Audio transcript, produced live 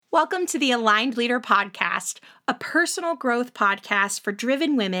Welcome to the Aligned Leader Podcast, a personal growth podcast for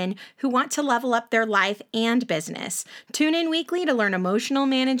driven women who want to level up their life and business. Tune in weekly to learn emotional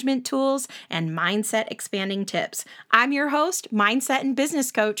management tools and mindset expanding tips. I'm your host, mindset and business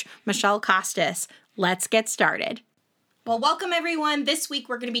coach, Michelle Costas. Let's get started. Well, welcome everyone. This week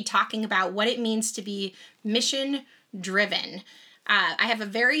we're going to be talking about what it means to be mission driven. I have a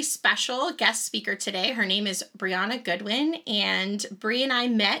very special guest speaker today. Her name is Brianna Goodwin, and Bri and I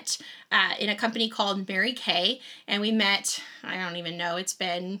met in a company called Mary Kay, and we met, I don't even know, it's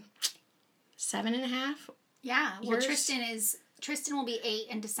been 7.5 Yeah, well, years. Tristan will be 8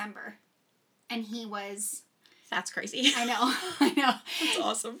 in December, and he was... That's crazy. I know. That's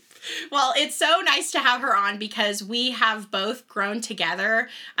awesome. Well, it's so nice to have her on because we have both grown together.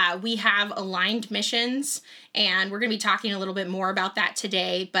 We have aligned missions, and we're going to be talking a little bit more about that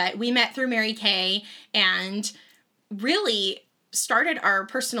today. But we met through Mary Kay and really started our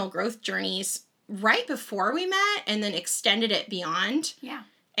personal growth journeys right before we met and then extended it beyond. Yeah.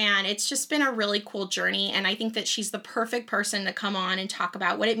 And it's just been a really cool journey. And I think that she's the perfect person to come on and talk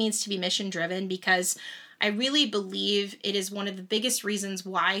about what it means to be mission driven, because I really believe it is one of the biggest reasons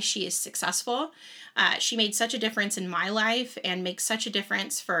why she is successful. She made such a difference in my life and makes such a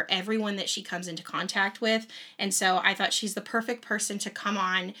difference for everyone that she comes into contact with. And so I thought she's the perfect person to come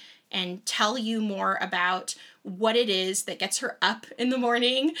on and tell you more about what it is that gets her up in the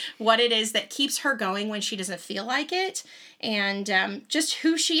morning, what it is that keeps her going when she doesn't feel like it, and just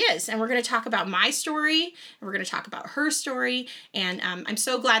who she is. And we're going to talk about my story, and we're going to talk about her story. And I'm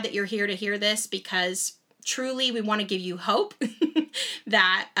so glad that you're here to hear this, because truly, we want to give you hope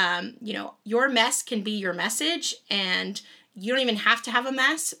that, your mess can be your message, and you don't even have to have a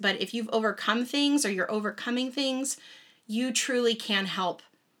mess. But if you've overcome things or you're overcoming things, you truly can help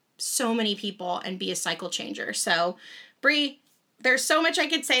so many people and be a cycle changer. So, Bri, there's so much I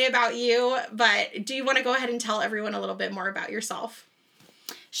could say about you, but do you want to go ahead and tell everyone a little bit more about yourself?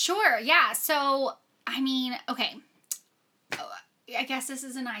 Sure, yeah. So, okay. I guess this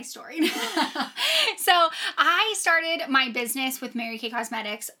is a nice story. So I started my business with Mary Kay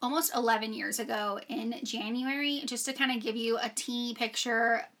Cosmetics almost 11 years ago in January. Just to kind of give you a teeny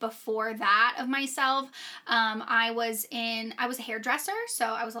picture before that of myself, I was a hairdresser, so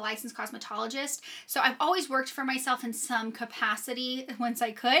I was a licensed cosmetologist. So I've always worked for myself in some capacity once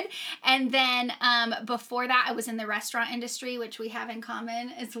I could. And then before that, I was in the restaurant industry, which we have in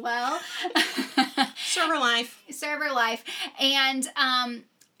common as well. Server life. And,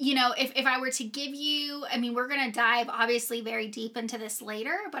 if I were to give you, we're going to dive obviously very deep into this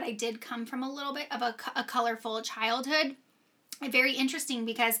later, but I did come from a little bit of a colorful childhood. Very interesting,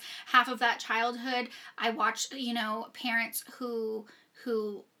 because half of that childhood, I watched, parents who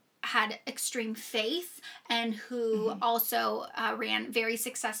had extreme faith and who also ran very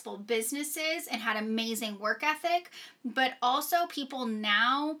successful businesses and had amazing work ethic, but also people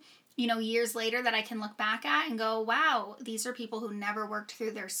now, years later, that I can look back at and go, wow, these are people who never worked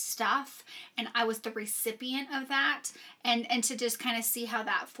through their stuff. And I was the recipient of that. And to just kind of see how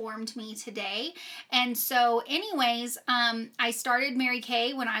that formed me today. And so anyways, I started Mary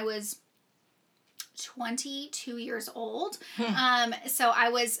Kay when I was 22 years old. So I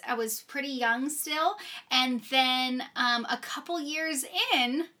was pretty young still. And then a couple years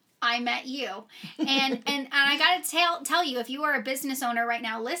in, I met you. And I got to tell you, if you are a business owner right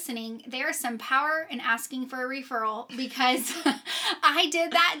now listening, there is some power in asking for a referral, because I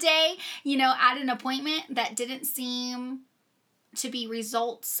did that day, at an appointment that didn't seem to be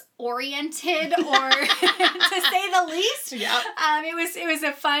results oriented, or to say the least. Yep. It was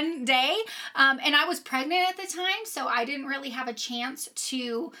a fun day. And I was pregnant at the time, so I didn't really have a chance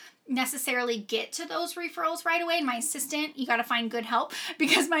to necessarily get to those referrals right away. And my assistant, you got to find good help,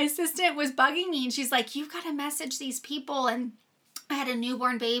 because my assistant was bugging me, and she's like, you've got to message these people. And I had a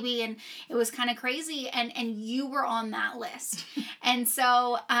newborn baby, and it was kind of crazy. And you were on that list. And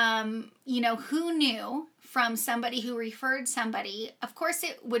so, who knew, from somebody who referred somebody, of course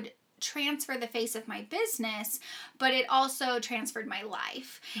it would transfer the face of my business, but it also transferred my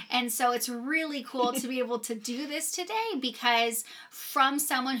life. And so it's really cool to be able to do this today, because from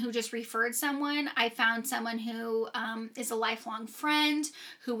someone who just referred someone, I found someone who is a lifelong friend,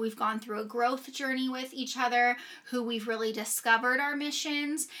 who we've gone through a growth journey with each other, who we've really discovered our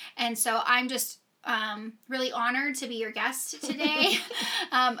missions. And so I'm just really honored to be your guest today.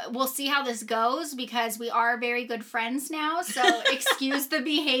 We'll see how this goes, because we are very good friends now, so excuse the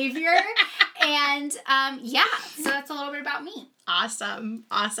behavior. And yeah, so that's a little bit about me. Awesome.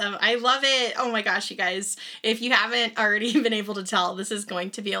 I love it. Oh my gosh, you guys. If you haven't already been able to tell, this is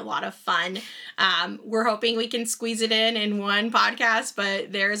going to be a lot of fun. We're hoping we can squeeze it in one podcast,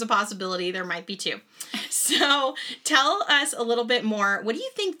 but there is a possibility there might be two. So tell us a little bit more. What do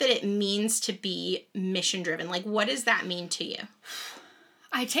you think that it means to be mission driven? Like, what does that mean to you?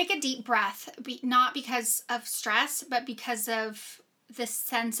 I take a deep breath, not because of stress, but because of the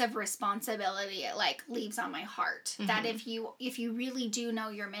sense of responsibility it like leaves on my heart. Mm-hmm. That if you really do know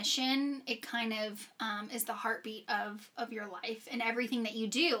your mission, it kind of is the heartbeat of your life and everything that you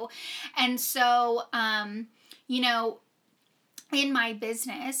do. And so, you know, in my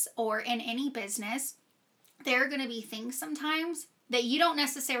business or in any business, there are going to be things sometimes that you don't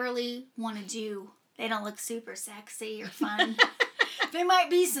necessarily want to do. They don't look super sexy or fun. There might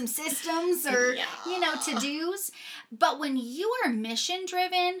be some systems or, you know, to-dos. But when you are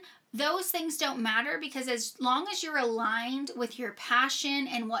mission-driven, those things don't matter because as long as you're aligned with your passion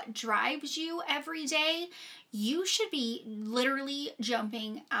and what drives you every day, you should be literally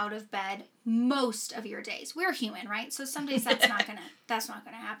jumping out of bed most of your days. We're human, right? So some days that's not gonna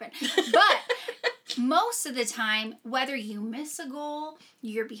happen. But most of the time, whether you miss a goal,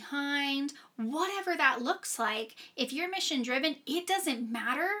 you're behind, whatever that looks like, if you're mission driven, it doesn't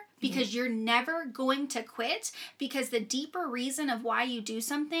matter because you're never going to quit, because the deeper reason of why you do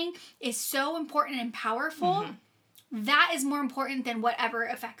something is so important and powerful. That is more important than whatever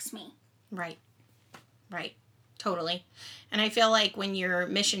affects me. Right. Totally. And I feel like when you're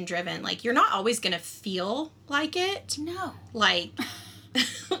mission driven, like you're not always going to feel like it. No. Like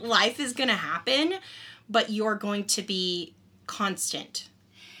life is going to happen, but you're going to be constant.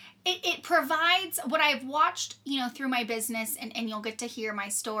 It provides what I've watched, you know, through my business, and you'll get to hear my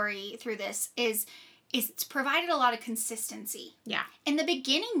story through this, is it's provided a lot of consistency. Yeah. In the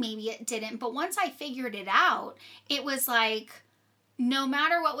beginning, maybe it didn't, but once I figured it out, it was like, no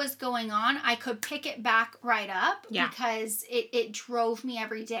matter what was going on, I could pick it back right up because it drove me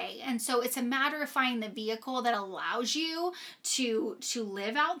every day. And so it's a matter of finding the vehicle that allows you to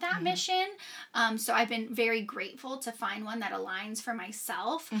live out that mission. So I've been very grateful to find one that aligns for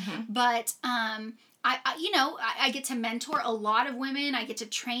myself. But I get to mentor a lot of women. I get to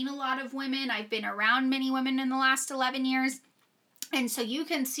train a lot of women. I've been around many women in the last 11 years. And so you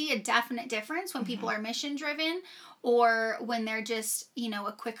can see a definite difference when people are mission driven or when they're just, you know,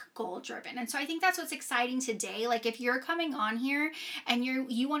 a quick goal driven. And so I think that's what's exciting today. Like if you're coming on here and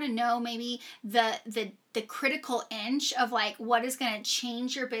you want to know maybe the critical inch of like what is going to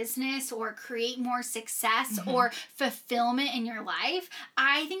change your business or create more success or fulfillment in your life,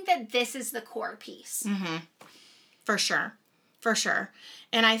 I think that this is the core piece. For sure.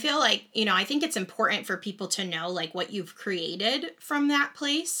 And I feel like, you know, I think it's important for people to know like what you've created from that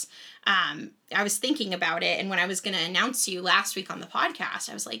place. I was thinking about it, and when I was going to announce you last week on the podcast,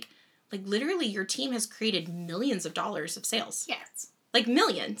 I was like literally your team has created millions of dollars of sales. Yes. Like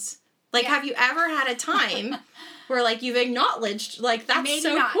millions. Like, have you ever had a time where like you've acknowledged like that's maybe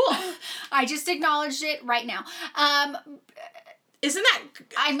so not. Cool? I just acknowledged it right now. Isn't that...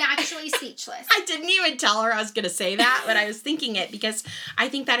 I'm actually speechless. I didn't even tell her I was going to say that, but I was thinking it because I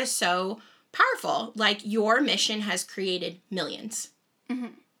think that is so powerful. Like, your mission has created millions.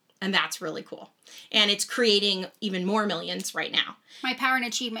 And that's really cool. And it's creating even more millions right now. My Power and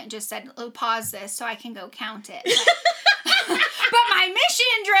Achievement just said, pause this so I can go count it. But my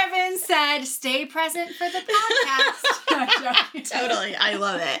mission-driven said, stay present for the podcast. Totally. I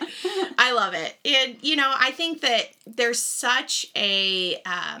love it. And, you know, I think that there's such a,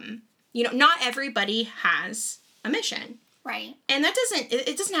 you know, not everybody has a mission. Right. And that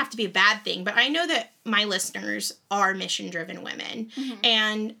it doesn't have to be a bad thing, but I know that my listeners are mission-driven women.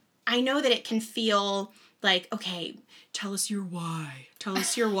 And I know that it can feel like, okay, tell us your why.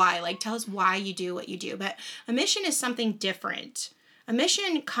 Like, tell us why you do what you do. But a mission is something different. A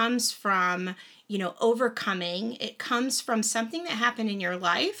mission comes from, you know, overcoming. It comes from something that happened in your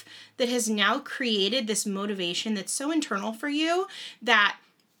life that has now created this motivation that's so internal for you that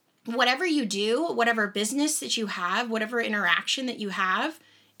whatever you do, whatever business that you have, whatever interaction that you have,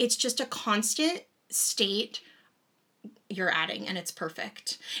 it's just a constant state you're adding, and it's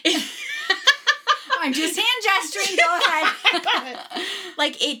perfect. I'm just hand gesturing. Go ahead.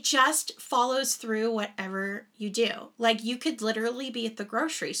 Like, it just follows through whatever you do. Like, you could literally be at the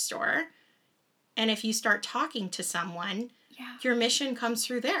grocery store, and if you start talking to someone, your mission comes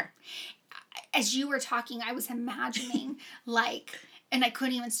through there. As you were talking, I was imagining, like... And I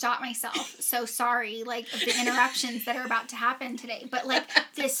couldn't even stop myself. So sorry, like, the interruptions that are about to happen today. But, like,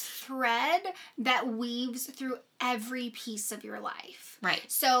 this thread that weaves through every piece of your life. Right.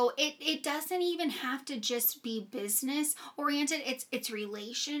 So it doesn't even have to just be business oriented. It's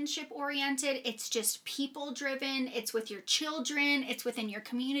relationship oriented. It's just people driven. It's with your children. It's within your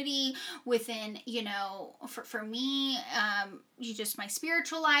community, within, for me, you just my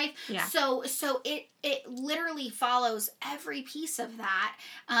spiritual life. Yeah. So it literally follows every piece of that.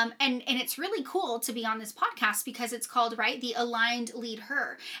 And it's really cool to be on this podcast because it's called, right, The Aligned Lead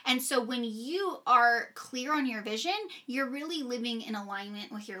Her. And so when you are clear on your vision, you're really living in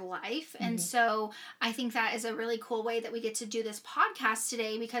alignment with your life. And so I think that is a really cool way that we get to do this podcast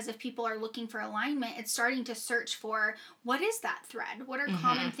today, because if people are looking for alignment, it's starting to search for what is that thread? What are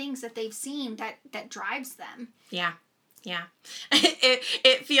common things that they've seen that drives them? Yeah. Yeah.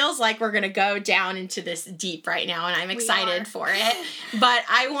 It feels like we're going to go down into this deep right now, and I'm excited for it. But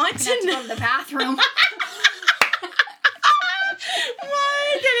I want to go to the bathroom.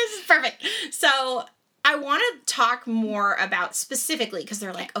 My goodness, it's perfect. So I want to talk more about specifically, because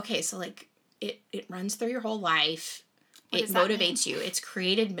they're like, okay, so like it runs through your whole life. It motivates you. It's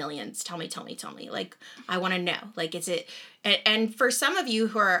created millions. Tell me. Like, I want to know. Like, is it, and for some of you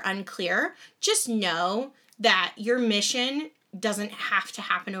who are unclear, just know that your mission doesn't have to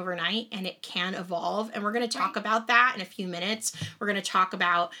happen overnight, and it can evolve. And we're going to talk about that in a few minutes. We're going to talk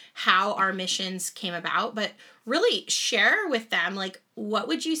about how our missions came about, but really share with them, like, what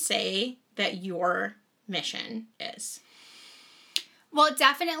would you say that your mission is? Well,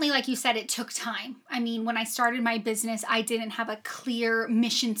 definitely, like you said, it took time. I mean, when I started my business, I didn't have a clear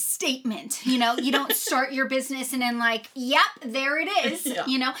mission statement. You don't start your business and then like, yep, there it is.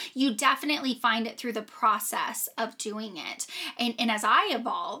 Yeah. You definitely find it through the process of doing it. And as I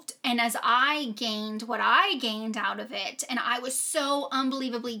evolved and as I gained what I gained out of it, and I was so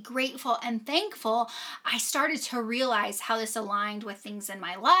unbelievably grateful and thankful, I started to realize how this aligned with things in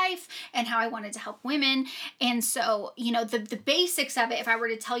my life and how I wanted to help women. And so, the basics of it, if I were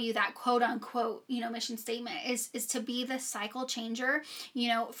to tell you that quote unquote, mission statement is to be the cycle changer,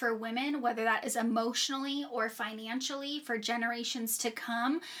 for women, whether that is emotionally or financially for generations to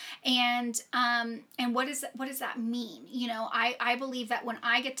come. And what does that mean? I believe that when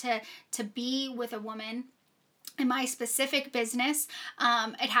I get to be with a woman in my specific business,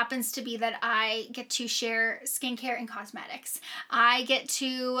 it happens to be that I get to share skincare and cosmetics. I get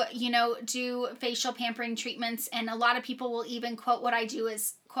to, do facial pampering treatments, and a lot of people will even quote what I do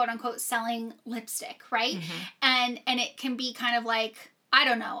as quote unquote selling lipstick, right? And it can be kind of like, I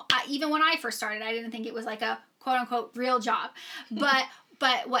don't know, even when I first started, I didn't think it was like a quote unquote real job, but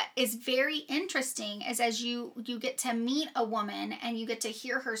what is very interesting is as you get to meet a woman and you get to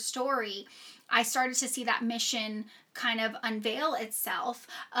hear her story, I started to see that mission kind of unveil itself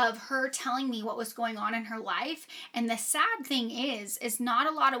of her telling me what was going on in her life. And the sad thing is not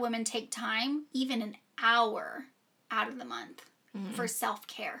a lot of women take time, even an hour out of the month for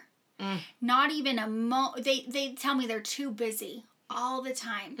self-care. Not even they tell me they're too busy all the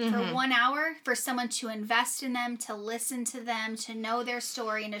time for 1 hour for someone to invest in them, to listen to them, to know their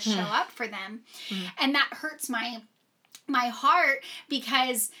story, and to show up for them. And that hurts my heart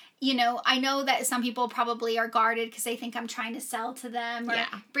because, I know that some people probably are guarded because they think I'm trying to sell to them or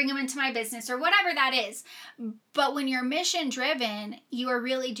bring them into my business or whatever that is. But when you're mission driven, you are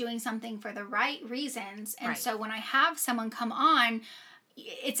really doing something for the right reasons. And so when I have someone come on,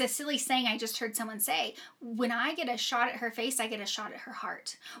 it's a silly saying I just heard someone say, when I get a shot at her face, I get a shot at her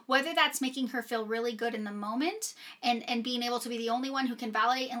heart. Whether that's making her feel really good in the moment and being able to be the only one who can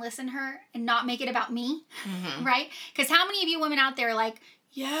validate and listen to her and not make it about me, right? Because how many of you women out there are like,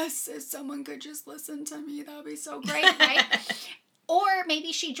 yes, if someone could just listen to me, that would be so great, right? Or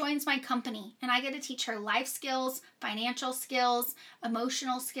maybe she joins my company and I get to teach her life skills, financial skills,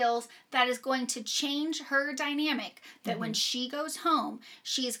 emotional skills that is going to change her dynamic. That when she goes home,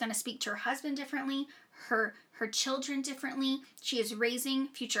 she is going to speak to her husband differently, her children differently. She is raising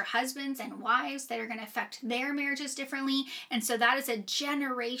future husbands and wives that are going to affect their marriages differently. And so that is a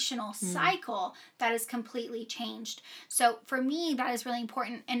generational cycle that is completely changed. So for me, that is really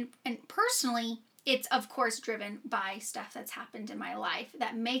important. And personally, it's, of course, driven by stuff that's happened in my life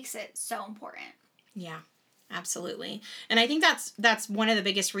that makes it so important. Yeah, absolutely. And I think that's one of the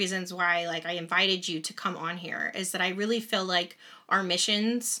biggest reasons why, like, I invited you to come on here, is that I really feel like our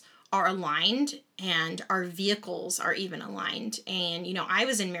missions are aligned and our vehicles are even aligned. And, I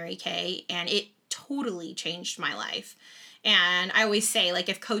was in Mary Kay and it totally changed my life. And I always say, like,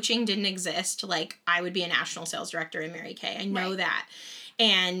 if coaching didn't exist, like, I would be a national sales director in Mary Kay. I know that.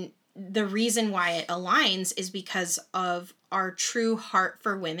 And the reason why it aligns is because of our true heart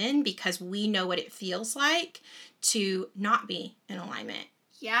for women, because we know what it feels like to not be in alignment.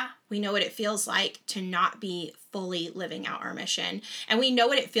 Yeah. We know what it feels like to not be fully living out our mission. And we know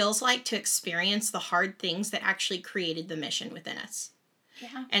what it feels like to experience the hard things that actually created the mission within us.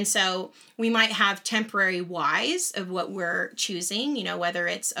 Yeah. And so we might have temporary whys of what we're choosing, you know, whether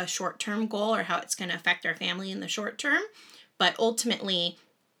it's a short-term goal or how it's going to affect our family in the short term. But ultimately,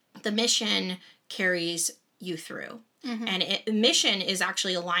 the mission carries you through. Mm-hmm. And mission is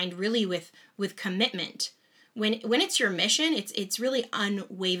actually aligned really with commitment. When it's your mission, it's really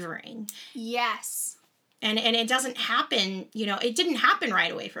unwavering. Yes. And it doesn't happen, you know, it didn't happen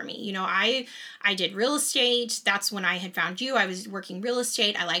right away for me. You know, I did real estate. That's when I had found you. I was working real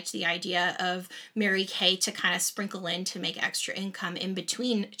estate. I liked the idea of Mary Kay to kind of sprinkle in to make extra income in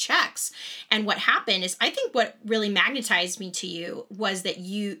between checks. And what happened is, I think what really magnetized me to you was that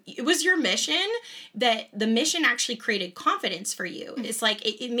it was your mission, that the mission actually created confidence for you. Mm-hmm. It's like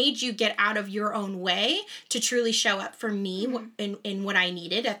it made you get out of your own way to truly show up for me mm-hmm. in what I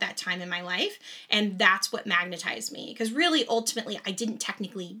needed at that time in my life. And that's what magnetized me, because really ultimately I didn't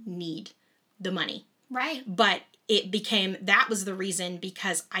technically need the money, right? But that was the reason,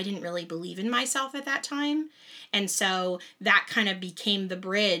 because I didn't really believe in myself at that time. And so that kind of became the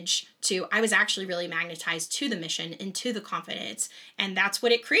bridge to, I was actually really magnetized to the mission and to the confidence, and that's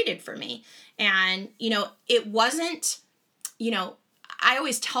what it created for me. And you know, it wasn't, you know, I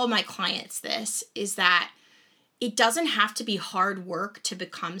always tell my clients this, is that it doesn't have to be hard work to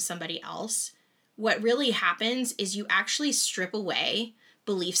become somebody else. What really happens is you actually strip away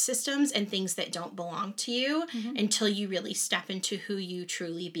belief systems and things that don't belong to you mm-hmm. until you really step into who you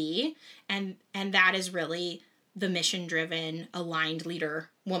truly be. And that is really the mission-driven, aligned leader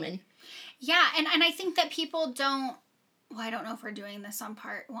woman. Yeah, and I think that people don't, well, I don't know if we're doing this on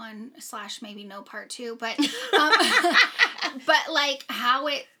part 1 / maybe no part 2, but but like how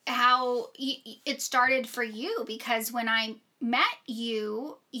it started for you, because when I met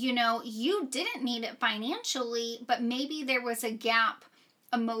you, you know, you didn't need it financially, but maybe there was a gap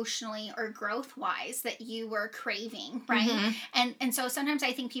emotionally or growth wise that you were craving, right? Mm-hmm. And so sometimes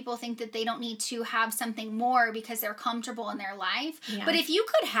I think people think that they don't need to have something more because they're comfortable in their life. Yeah. But if you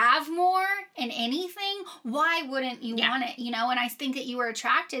could have more in anything, why wouldn't you want it? You know, and I think that you were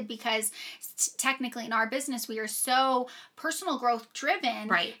attracted because technically in our business, we are so personal growth driven.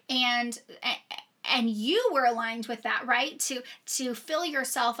 Right. And you were aligned with that, right? To fill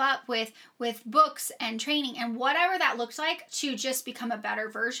yourself up with books and training and whatever that looks like, to just become a better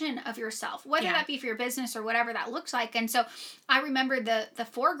version of yourself, whether that be for your business or whatever that looks like. And so I remember the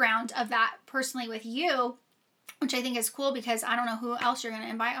foreground of that personally with you, which I think is cool, because I don't know who else you're going to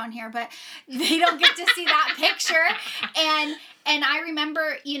invite on here, but they don't get to see that picture. And I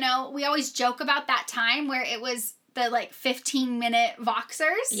remember, you know, we always joke about that time where it was the like 15-minute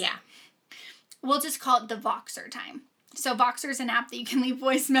Voxers. Yeah. We'll just call it the Voxer time. So Voxer is an app that you can leave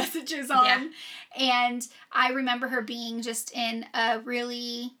voice messages on. Yeah. And I remember her being just in a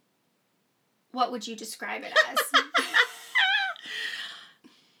really, what would you describe it as?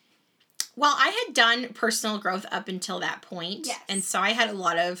 Well, I had done personal growth up until that point. Yes. And so I had a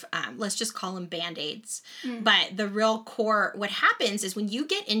lot of, let's just call them Band-Aids. Mm. But the real core, what happens is when you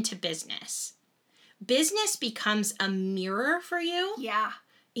get into business becomes a mirror for you. Yeah.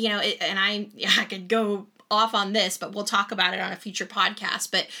 You know, and I could go off on this, but we'll talk about it on a future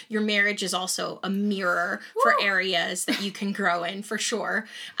podcast. But your marriage is also a mirror for areas that you can grow in, for sure.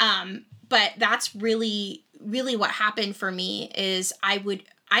 But that's really, really what happened for me is I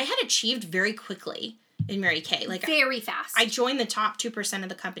had achieved very quickly in Mary Kay. Like very fast. I joined the top 2% of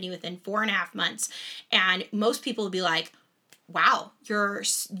the company within 4.5 months. And most people would be like, wow, your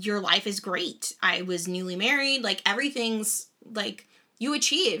life is great. I was newly married. Like everything's like, you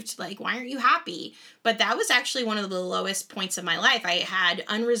achieved, like, why aren't you happy? But that was actually one of the lowest points of my life. I had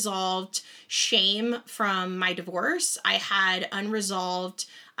unresolved shame from my divorce. I had unresolved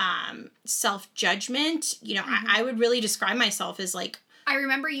self-judgment. You know, mm-hmm. I would really describe myself as like... I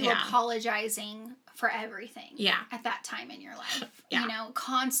remember you apologizing for everything Yeah. at that time in your life. Yeah. You know,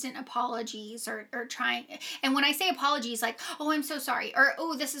 constant apologies or trying. And when I say apologies, like, oh, I'm so sorry. Or,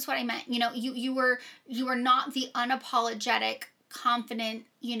 oh, this is what I meant. You know, you were not the unapologetic, confident,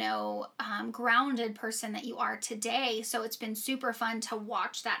 you know, grounded person that you are today. So it's been super fun to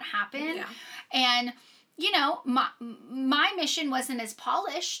watch that happen. Yeah. And, you know, my mission wasn't as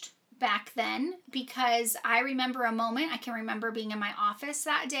polished back then, because I remember a moment, I can remember being in my office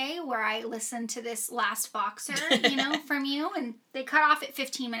that day where I listened to this last Voxer, you know, from you, and they cut off at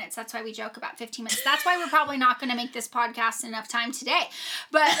 15 minutes. That's why we joke about 15 minutes. That's why we're probably not going to make this podcast enough time today.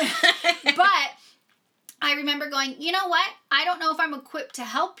 But I remember going, you know what? I don't know if I'm equipped to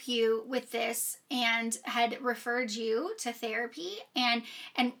help you with this, and had referred you to therapy. And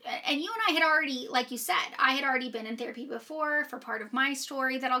you and I had already, like you said, I had already been in therapy before for part of my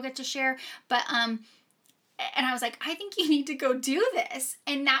story that I'll get to share. But and I was like, I think you need to go do this.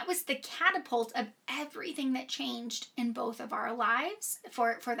 And that was the catapult of everything that changed in both of our lives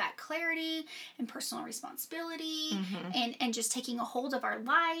for that clarity and personal responsibility, and just taking a hold of our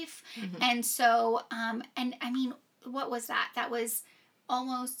life. And so, and I mean, what was that? That was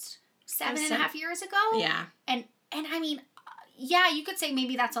almost 7.5 years ago. Yeah. And I mean, yeah, you could say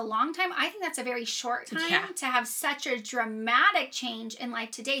maybe that's a long time. I think that's a very short time to have such a dramatic change in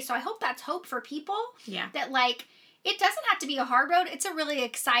life today. So I hope that's hope for people. Yeah. That, like, it doesn't have to be a hard road. It's a really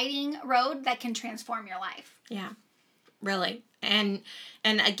exciting road that can transform your life. Yeah, really. And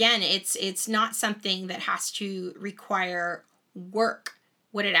again, it's not something that has to require work.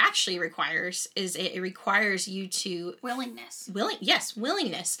 What it actually requires is it requires you to... Willingness.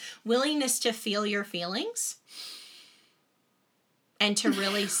 Willingness to feel your feelings. And to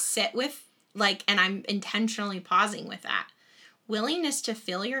really sit with, like, and I'm intentionally pausing with that. Willingness to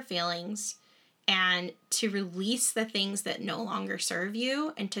feel your feelings and to release the things that no longer serve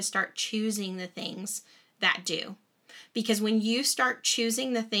you, and to start choosing the things that do. Because when you start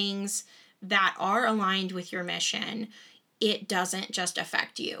choosing the things that are aligned with your mission, it doesn't just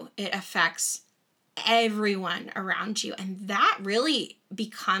affect you. It affects everyone around you, and that really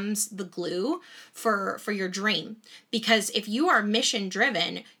becomes the glue for your dream. Because if you are mission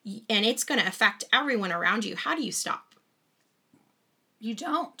driven and it's going to affect everyone around you, how do you stop? You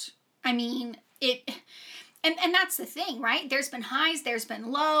don't. I mean, and that's the thing, right? There's been highs, there's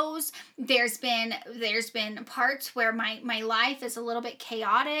been lows, there's been parts where my life is a little bit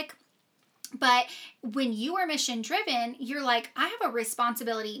chaotic. But when you are mission driven, you're like, I have a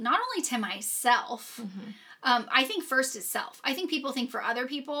responsibility not only to myself. I think first is self. I think people think for other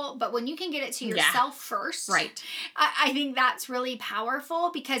people, but when you can get it to yourself first, right? I think that's really powerful,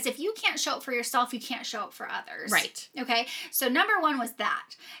 because if you can't show up for yourself, you can't show up for others. Right. Okay. So number 1 was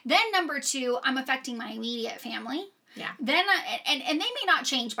that. Then number 2, I'm affecting my immediate family. Yeah. Then, and they may not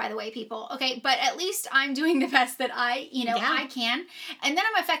change, by the way, people. Okay. But at least I'm doing the best that I can. And then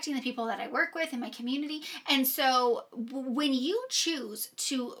I'm affecting the people that I work with in my community. And so when you choose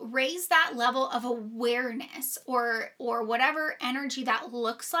to raise that level of awareness or whatever energy that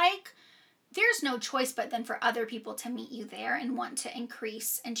looks like, there's no choice but then for other people to meet you there and want to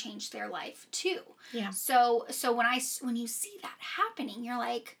increase and change their life too. Yeah. So when you see that happening, you're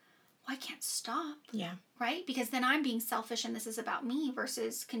like, well, I can't stop. Yeah. Right? Because then I'm being selfish and this is about me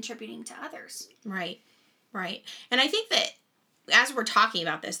versus contributing to others. Right. Right. And I think that as we're talking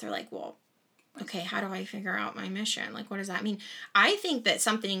about this, they're like, well, okay, how do I figure out my mission? Like, what does that mean? I think that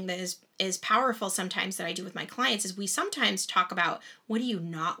something that is powerful sometimes that I do with my clients is we sometimes talk about, what do you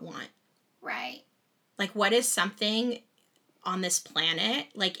not want? Right. Like, what is something on this planet,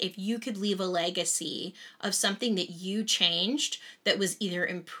 like if you could leave a legacy of something that you changed that was either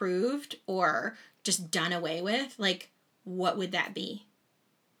improved or just done away with, like, what would that be?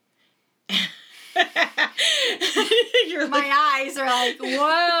 My eyes are like,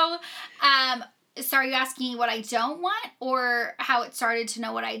 whoa. So are you asking what I don't want, or how it started to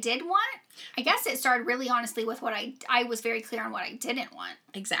know what I did want? I guess it started really honestly with what I was very clear on what I didn't want.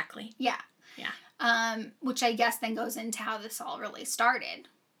 Exactly. Yeah. Yeah. Which I guess then goes into how this all really started.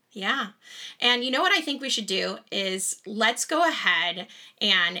 Yeah. And you know what I think we should do is let's go ahead,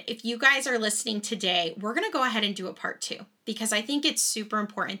 and if you guys are listening today, we're going to go ahead and do a part 2. Because I think it's super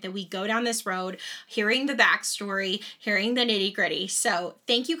important that we go down this road, hearing the backstory, hearing the nitty gritty. So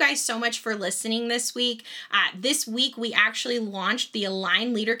thank you guys so much for listening this week. This week, we actually launched the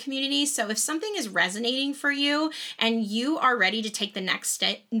Align Leader Community. So if something is resonating for you and you are ready to take the next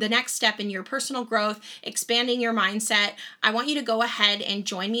step in your personal growth, expanding your mindset, I want you to go ahead and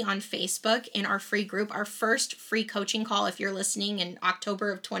join me on Facebook in our free group. Our first free coaching call, if you're listening in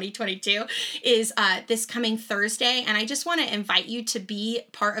October of 2022, is this coming Thursday. And I just want to invite you to be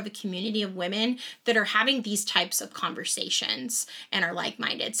part of a community of women that are having these types of conversations and are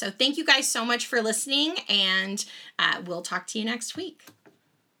like-minded. So thank you guys so much for listening, and we'll talk to you next week.